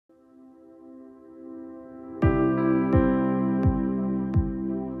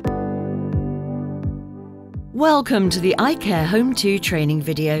Welcome to the iCare HOME2 training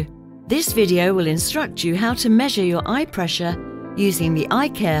video. This video will instruct you how to measure your eye pressure using the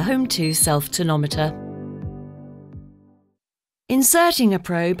iCare HOME2 self-tonometer. Inserting a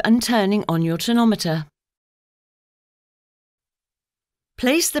probe and turning on your tonometer.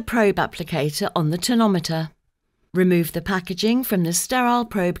 Place the probe applicator on the tonometer. Remove the packaging from the sterile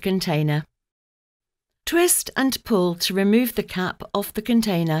probe container. Twist and pull to remove the cap off the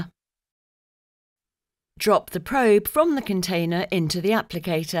container. Drop the probe from the container into the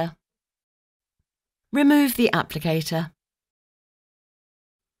applicator. Remove the applicator.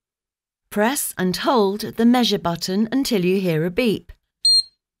 Press and hold the measure button until you hear a beep.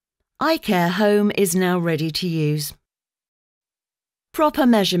 iCare Home is now ready to use. Proper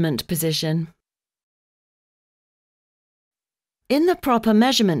measurement position. In the proper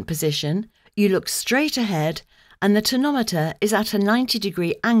measurement position, you look straight ahead and the tonometer is at a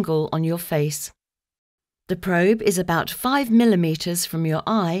 90-degree angle on your face. The probe is about 5 mm from your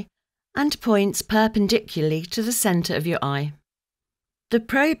eye and points perpendicularly to the centre of your eye. The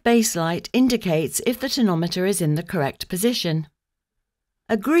probe base light indicates if the tonometer is in the correct position.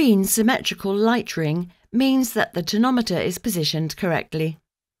 A green symmetrical light ring means that the tonometer is positioned correctly.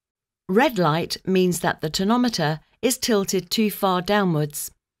 Red light means that the tonometer is tilted too far downwards.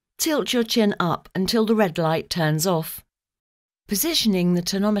 Tilt your chin up until the red light turns off. Positioning the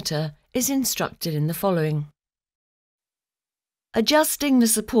tonometer is instructed in the following. Adjusting the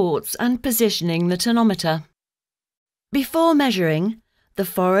supports and positioning the tonometer. Before measuring, the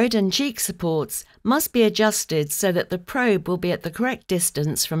forehead and cheek supports must be adjusted so that the probe will be at the correct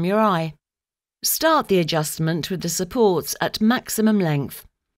distance from your eye. Start the adjustment with the supports at maximum length.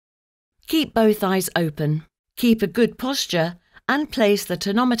 Keep both eyes open, keep a good posture and place the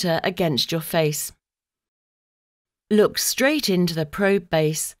tonometer against your face. Look straight into the probe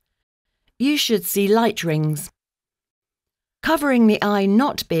base. You should see light rings. Covering the eye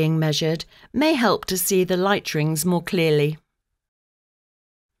not being measured may help to see the light rings more clearly.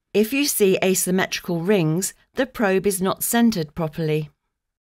 If you see asymmetrical rings, the probe is not centered properly.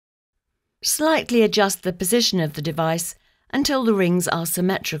 Slightly adjust the position of the device until the rings are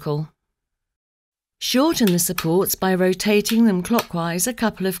symmetrical. Shorten the supports by rotating them clockwise a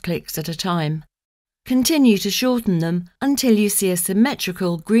couple of clicks at a time. Continue to shorten them until you see a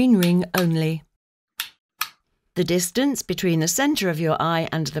symmetrical green ring only. The distance between the centre of your eye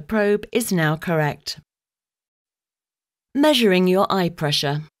and the probe is now correct. Measuring your eye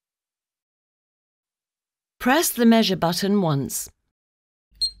pressure. Press the measure button once.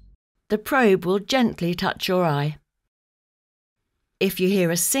 The probe will gently touch your eye. If you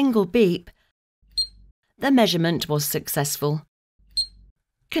hear a single beep, the measurement was successful.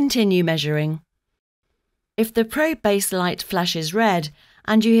 Continue measuring. If the probe base light flashes red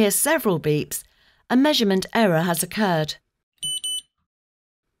and you hear several beeps, a measurement error has occurred.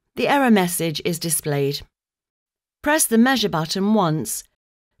 The error message is displayed. Press the measure button once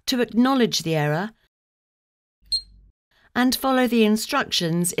to acknowledge the error and follow the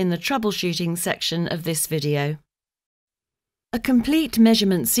instructions in the troubleshooting section of this video. A complete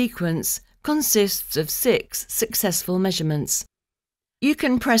measurement sequence consists of 6 successful measurements. You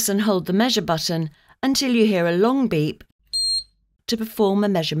can press and hold the measure button until you hear a long beep to perform a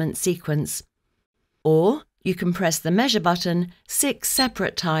measurement sequence. Or you can press the measure button 6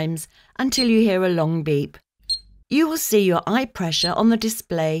 separate times until you hear a long beep. You will see your eye pressure on the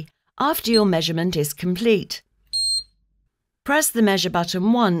display after your measurement is complete. Press the measure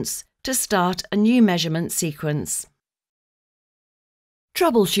button once to start a new measurement sequence.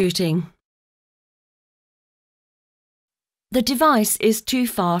 Troubleshooting. The device is too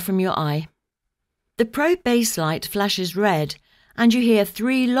far from your eye. The probe base light flashes red and you hear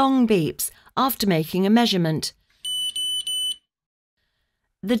 3 long beeps after making a measurement.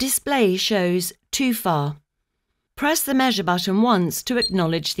 The display shows too far. Press the measure button once to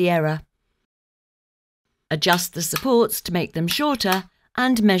acknowledge the error. Adjust the supports to make them shorter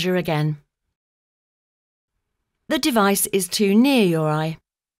and measure again. The device is too near your eye.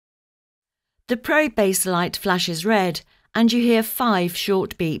 The probe base light flashes red and you hear 5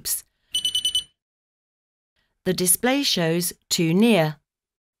 short beeps. The display shows too near.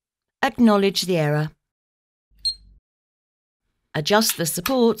 Acknowledge the error. Adjust the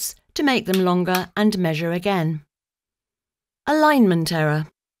supports to make them longer and measure again. Alignment error.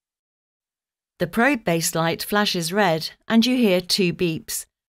 The probe base light flashes red and you hear 2 beeps.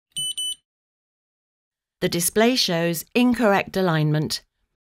 The display shows incorrect alignment.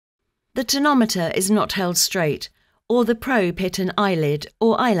 The tonometer is not held straight or the probe hit an eyelid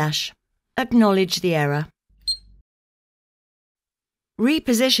or eyelash. Acknowledge the error.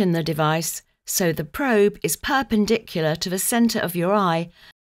 Reposition the device so the probe is perpendicular to the centre of your eye,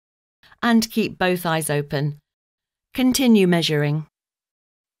 and keep both eyes open. Continue measuring.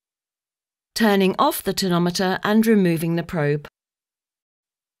 Turning off the tonometer and removing the probe.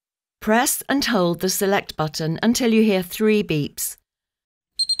 Press and hold the select button until you hear 3 beeps.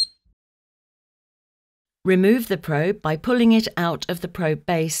 Remove the probe by pulling it out of the probe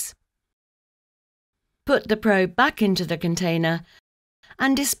base. Put the probe back into the container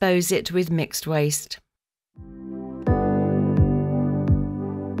and dispose it with mixed waste.